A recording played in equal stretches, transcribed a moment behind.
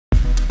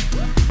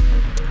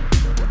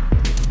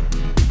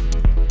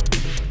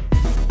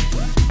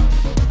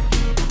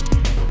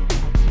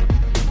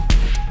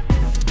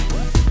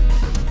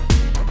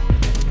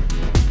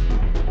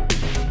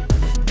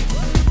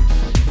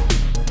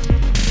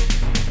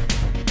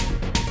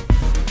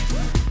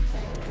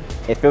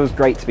It feels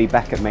great to be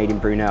back at Made in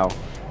Brunel.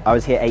 I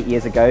was here 8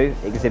 years ago,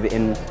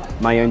 exhibiting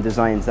my own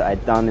designs that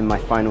I'd done in my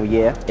final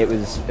year. It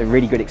was a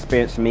really good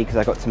experience for me because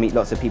I got to meet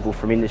lots of people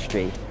from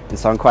industry. And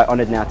so I'm quite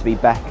honoured now to be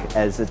back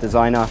as a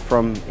designer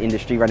from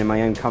industry, running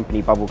my own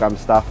company, Bubblegum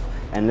Stuff,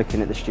 and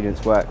looking at the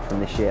students' work from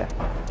this year.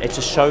 It's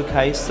a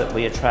showcase that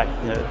we attract,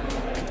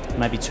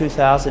 maybe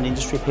 2,000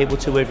 industry people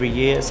to every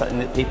year, something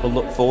that people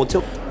look forward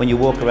to. When you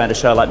walk around a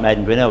show like Made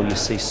in Brunel, you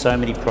see so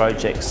many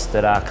projects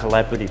that are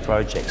collaborative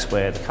projects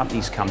where the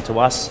companies come to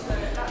us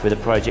with a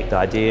project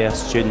idea,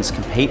 students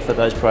compete for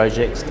those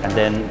projects, and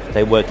then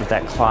they work with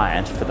that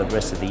client for the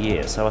rest of the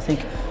year. So I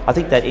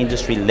think that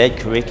industry-led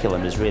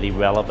curriculum is really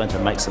relevant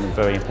and makes them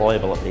very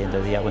employable at the end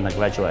of the year when they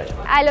graduate.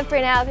 I love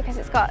Brunel because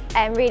it's got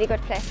really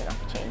good placement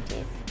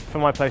opportunities. For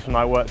my placement,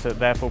 I worked at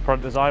Vere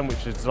Product Design, which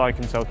is a design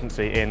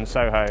consultancy in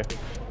Soho.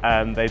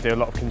 They do a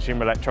lot of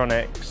consumer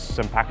electronics,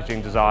 some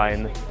packaging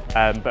design,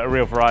 but a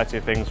real variety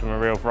of things from a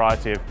real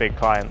variety of big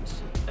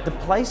clients. The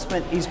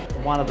placement is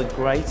one of the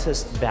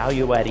greatest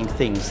value-adding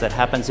things that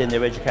happens in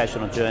their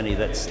educational journey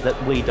that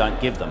we don't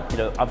give them.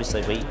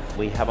 Obviously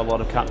we have a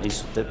lot of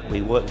companies that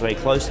we work very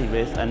closely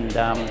with, and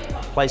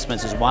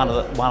placements is one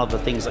of the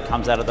things that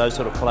comes out of those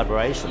sort of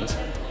collaborations.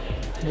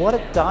 What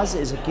it does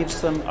is it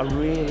gives them a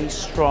really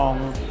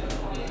strong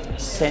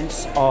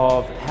sense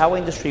of how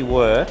industry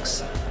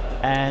works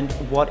and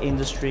what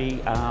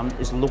industry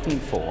is looking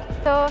for.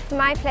 So for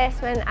my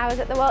placement, I was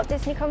at the Walt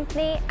Disney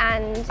Company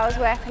and I was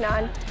working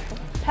on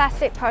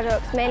plastic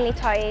products, mainly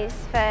toys,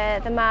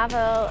 for the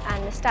Marvel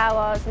and the Star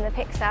Wars and the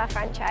Pixar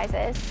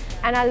franchises,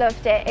 and I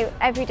loved it.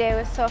 Every day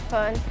was so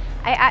fun.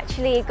 I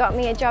actually got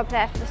me a job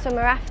there for the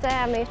summer after.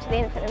 I moved to the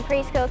infant and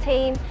preschool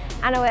team,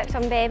 and I worked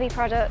on baby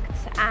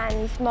products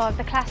and more of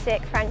the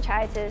classic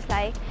franchises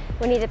like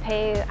Winnie the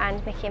Pooh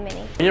and Mickey and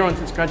Minnie. A year on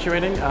since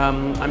graduating,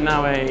 I'm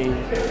now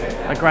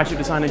a graduate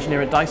design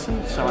engineer at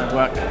Dyson, so I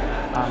work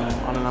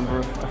on a number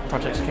of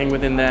projects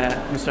within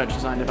their research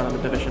design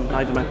development division.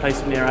 I did my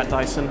placement year at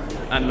Dyson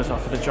and was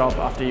offered a job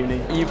after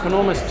uni. You can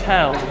almost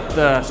tell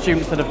the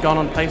students that have gone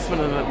on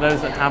placement and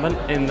those that haven't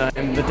in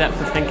the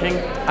depth of thinking.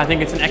 I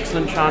think it's an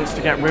excellent chance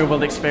to get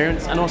real-world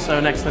experience, and also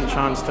an excellent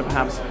chance to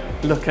perhaps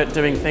look at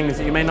doing things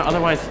that you may not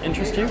otherwise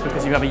interest you,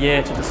 because you have a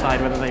year to decide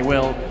whether they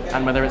will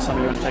and whether it's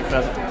something you want to take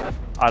further.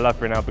 I love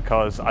Brunel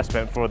because I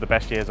spent 4 of the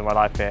best years of my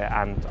life here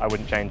and I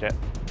wouldn't change it.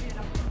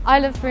 I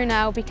love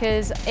Brunel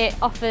because it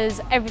offers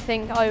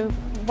everything I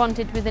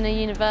wanted within a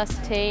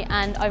university,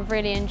 and I've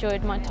really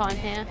enjoyed my time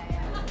here.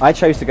 I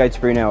chose to go to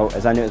Brunel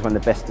as I knew it was one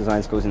of the best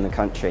design schools in the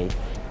country.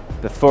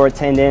 Before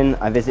attending,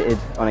 I visited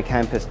on a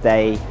campus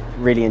day,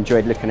 really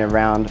enjoyed looking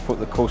around, thought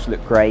the course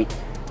looked great.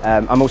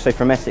 I'm also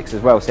from Essex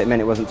as well, so it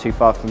meant it wasn't too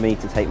far for me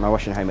to take my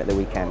washing home at the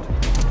weekend.